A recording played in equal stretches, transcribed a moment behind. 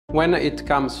When it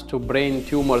comes to brain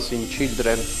tumors in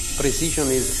children, precision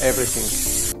is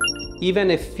everything.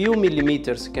 Even a few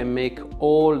millimeters can make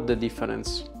all the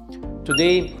difference.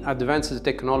 Today, advanced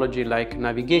technology like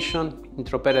navigation,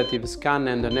 intraoperative scan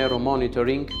and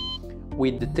neuromonitoring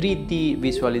with 3D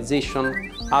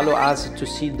visualization allow us to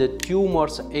see the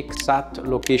tumor's exact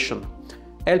location,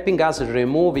 helping us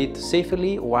remove it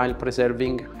safely while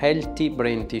preserving healthy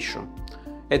brain tissue.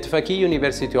 At Fakeeh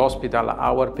University Hospital,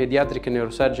 our pediatric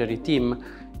neurosurgery team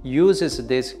uses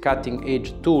these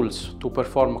cutting-edge tools to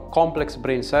perform complex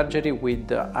brain surgery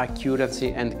with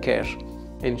accuracy and care,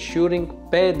 ensuring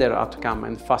better outcome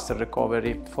and faster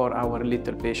recovery for our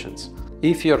little patients.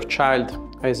 If your child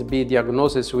has been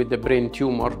diagnosed with a brain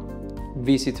tumor,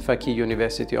 visit Fakeeh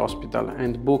University Hospital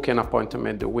and book an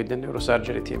appointment with the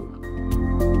neurosurgery team.